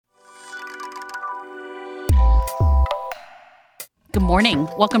Good morning.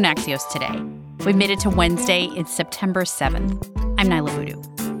 Welcome to Axios Today. We've made it to Wednesday. It's September 7th. I'm Nyla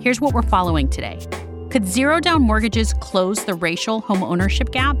Boodoo. Here's what we're following today. Could zero-down mortgages close the racial home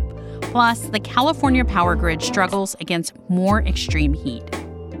ownership gap? Plus, the California power grid struggles against more extreme heat.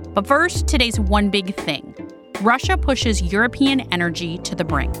 But first, today's one big thing. Russia pushes European energy to the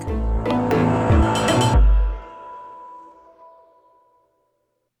brink.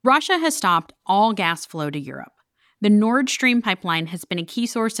 Russia has stopped all gas flow to Europe. The Nord Stream pipeline has been a key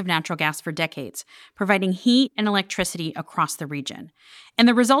source of natural gas for decades, providing heat and electricity across the region. And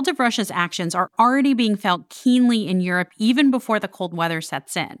the result of Russia's actions are already being felt keenly in Europe even before the cold weather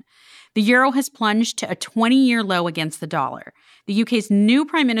sets in. The euro has plunged to a 20-year low against the dollar. The UK's new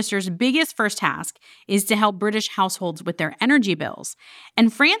prime minister's biggest first task is to help British households with their energy bills.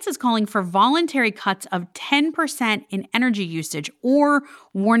 And France is calling for voluntary cuts of 10% in energy usage, or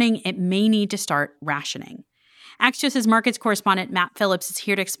warning it may need to start rationing. Axios' markets correspondent Matt Phillips is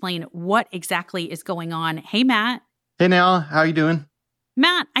here to explain what exactly is going on. Hey, Matt. Hey, Nell. How are you doing?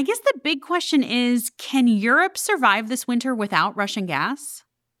 Matt, I guess the big question is, can Europe survive this winter without Russian gas?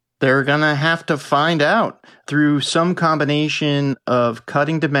 They're going to have to find out through some combination of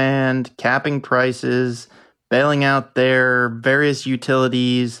cutting demand, capping prices, bailing out their various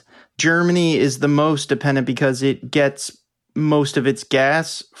utilities. Germany is the most dependent because it gets most of its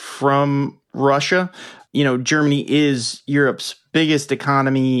gas from Russia. You know, Germany is Europe's biggest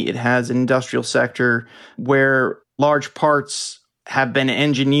economy. It has an industrial sector where large parts have been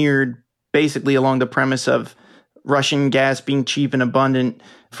engineered basically along the premise of Russian gas being cheap and abundant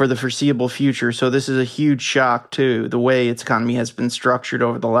for the foreseeable future. So this is a huge shock to the way its economy has been structured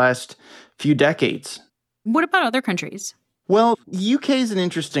over the last few decades. What about other countries? Well, the UK is an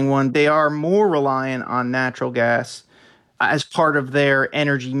interesting one. They are more reliant on natural gas as part of their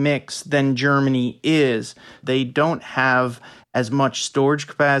energy mix than Germany is. They don't have as much storage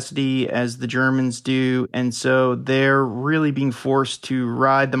capacity as the Germans do, and so they're really being forced to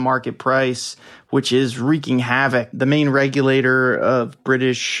ride the market price, which is wreaking havoc. The main regulator of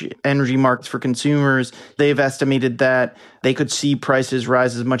British energy markets for consumers, they've estimated that they could see prices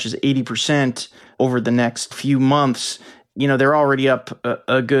rise as much as 80% over the next few months. You know, they're already up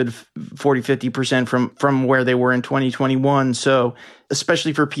a good 40, 50% from where they were in 2021. So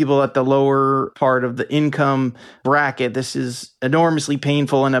especially for people at the lower part of the income bracket, this is enormously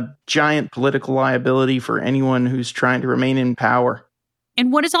painful and a giant political liability for anyone who's trying to remain in power.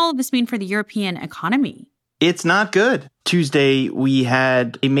 And what does all of this mean for the European economy? It's not good. Tuesday, we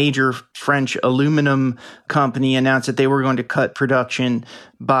had a major French aluminum company announce that they were going to cut production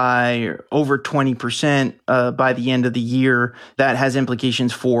by over 20% by the end of the year. That has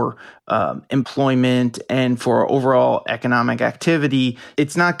implications for employment and for overall economic activity.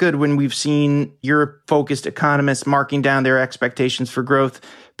 It's not good when we've seen Europe-focused economists marking down their expectations for growth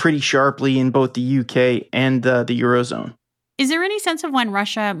pretty sharply in both the UK and the Eurozone. Is there any sense of when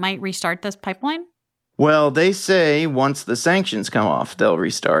Russia might restart this pipeline? Well, they say once the sanctions come off, they'll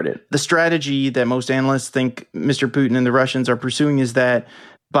restart it. The strategy that most analysts think Mr. Putin and the Russians are pursuing is that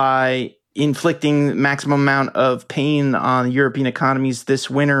by inflicting maximum amount of pain on European economies this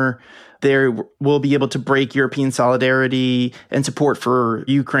winter, they will be able to break European solidarity and support for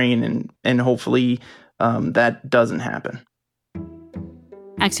Ukraine, and hopefully that doesn't happen.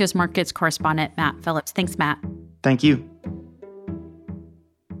 Axios Markets correspondent Matt Phillips. Thanks, Matt. Thank you.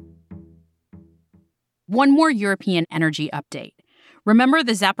 One more European energy update. Remember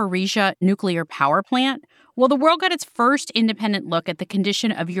the Zaporizhzhia nuclear power plant? Well, the world got its first independent look at the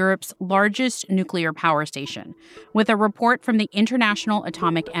condition of Europe's largest nuclear power station, with a report from the International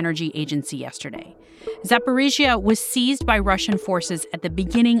Atomic Energy Agency yesterday. Zaporizhzhia was seized by Russian forces at the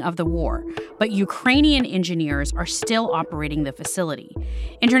beginning of the war, but Ukrainian engineers are still operating the facility.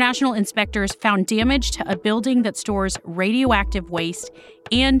 International inspectors found damage to a building that stores radioactive waste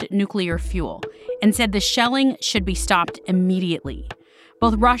and nuclear fuel, and said the shelling should be stopped immediately.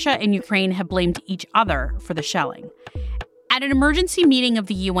 Both Russia and Ukraine have blamed each other for the shelling. At an emergency meeting of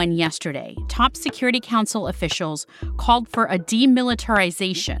the UN yesterday, top Security Council officials called for a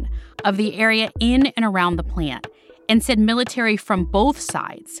demilitarization of the area in and around the plant and said military from both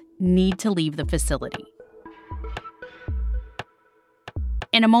sides need to leave the facility.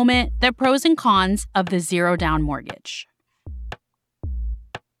 In a moment, the pros and cons of the zero-down mortgage.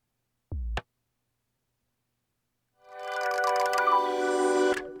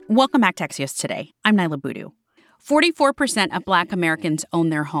 Welcome back to Axios Today. I'm Nyla Boodoo. 44% of Black Americans own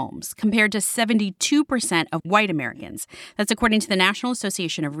their homes, compared to 72% of white Americans. That's according to the National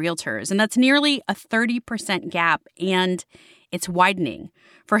Association of Realtors, and that's nearly a 30% gap, and it's widening.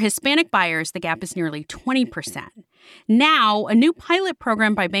 For Hispanic buyers, the gap is nearly 20%. Now, a new pilot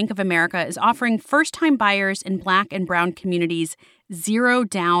program by Bank of America is offering first-time buyers in Black and Brown communities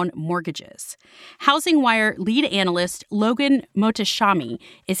zero-down mortgages. Housing Wire lead analyst Logan Mohtashami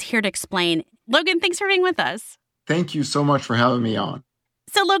is here to explain. Logan, thanks for being with us. Thank you so much for having me on.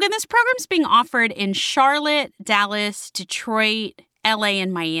 So, Logan, this program's being offered in Charlotte, Dallas, Detroit, LA,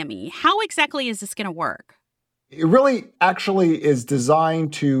 and Miami. How exactly is this going to work? It really actually is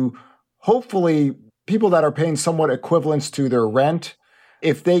designed to hopefully people that are paying somewhat equivalents to their rent,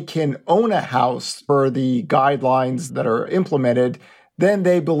 if they can own a house per the guidelines that are implemented, then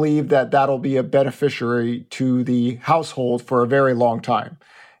they believe that that'll be a beneficiary to the household for a very long time.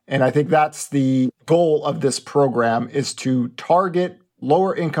 And I think that's the goal of this program, is to target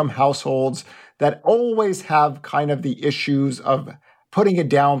lower income households that always have kind of the issues of putting a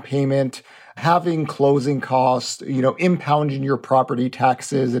down payment, having closing costs, impounding your property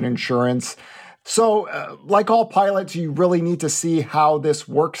taxes and insurance. So like all pilots, you really need to see how this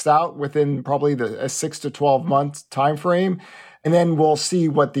works out within probably a 6 to 12 month time frame. And then we'll see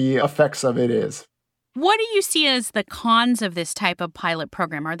what the effects of it is. What do you see as the cons of this type of pilot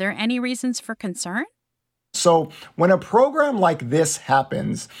program? Are there any reasons for concern? So when a program like this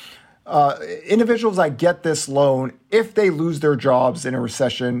happens, individuals that get this loan, if they lose their jobs in a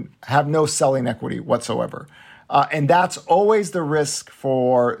recession, have no selling equity whatsoever. And that's always the risk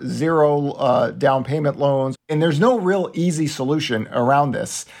for zero down payment loans. And there's no real easy solution around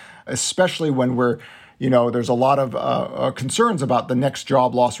this, especially when there's a lot of concerns about the next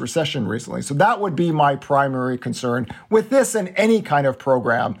job loss recession recently. So that would be my primary concern with this and any kind of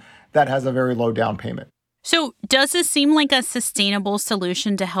program that has a very low down payment. So does this seem like a sustainable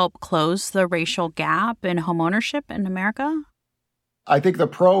solution to help close the racial gap in homeownership in America? I think the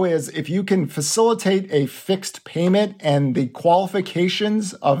pro is if you can facilitate a fixed payment and the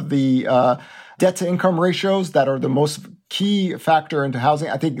qualifications of the debt to income ratios that are the most key factor into housing,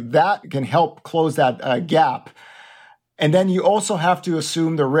 I think that can help close that gap. And then you also have to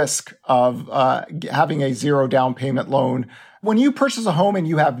assume the risk of having a zero down payment loan. When you purchase a home and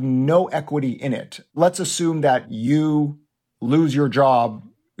you have no equity in it, let's assume that you lose your job,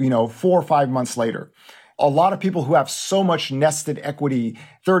 4 or 5 months later. A lot of people who have so much nested equity,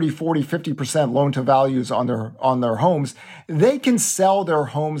 30, 40, 50% loan to values on their homes, they can sell their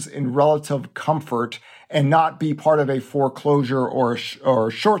homes in relative comfort and not be part of a foreclosure or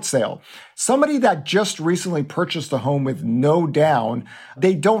a short sale. Somebody that just recently purchased a home with no down,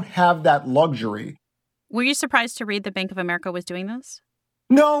 they don't have that luxury. Were you surprised to read that Bank of America was doing this?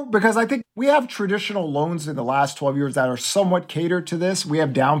 No, because I think we have traditional loans in the last 12 years that are somewhat catered to this. We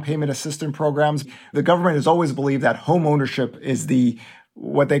have down payment assistance programs. The government has always believed that home ownership is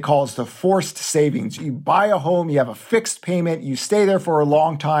what they call is the forced savings. You buy a home, you have a fixed payment, you stay there for a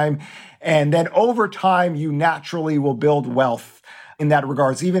long time, and then over time, you naturally will build wealth in that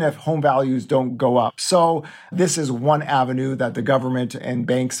regards, even if home values don't go up. So this is one avenue that the government and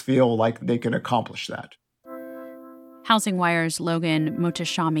banks feel like they can accomplish that. Housing Wire's Logan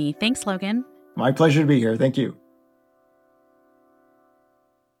Mohtashami. Thanks, Logan. My pleasure to be here. Thank you.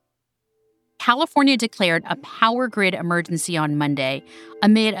 California declared a power grid emergency on Monday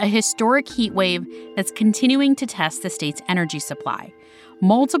amid a historic heat wave that's continuing to test the state's energy supply.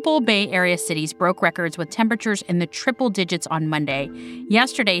 Multiple Bay Area cities broke records with temperatures in the triple digits on Monday.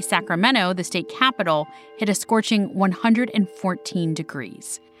 Yesterday, Sacramento, the state capital, hit a scorching 114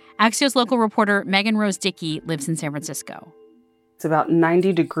 degrees. Axios local reporter Megan Rose Dickey lives in San Francisco. It's about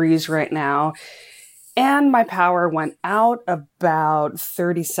 90 degrees right now, and my power went out about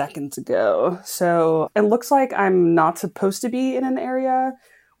 30 seconds ago. So it looks like I'm not supposed to be in an area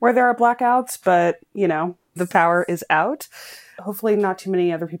where there are blackouts, but, the power is out. Hopefully not too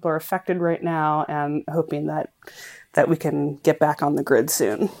many other people are affected right now, and hoping that we can get back on the grid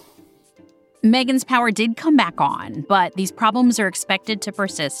soon. Megan's power did come back on, but these problems are expected to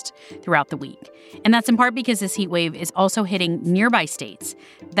persist throughout the week. And that's in part because this heat wave is also hitting nearby states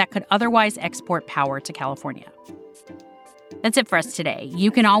that could otherwise export power to California. That's it for us today. You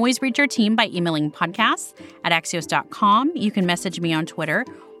can always reach our team by emailing podcasts@axios.com. You can message me on Twitter,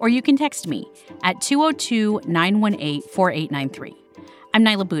 or you can text me at 202-918-4893. I'm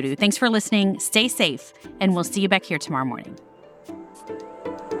Niala Boodoo. Thanks for listening. Stay safe, and we'll see you back here tomorrow morning.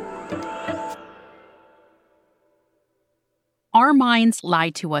 Our minds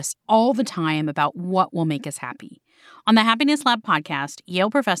lie to us all the time about what will make us happy. On the Happiness Lab podcast, Yale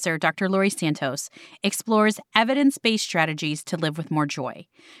professor Dr. Laurie Santos explores evidence-based strategies to live with more joy.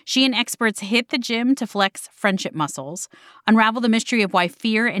 She and experts hit the gym to flex friendship muscles, unravel the mystery of why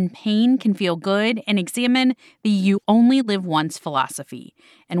fear and pain can feel good, and examine the you only live once philosophy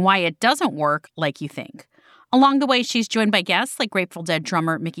and why it doesn't work like you think. Along the way, she's joined by guests like Grateful Dead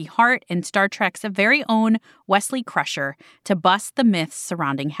drummer Mickey Hart and Star Trek's very own Wesley Crusher to bust the myths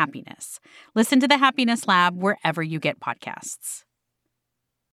surrounding happiness. Listen to The Happiness Lab wherever you get podcasts.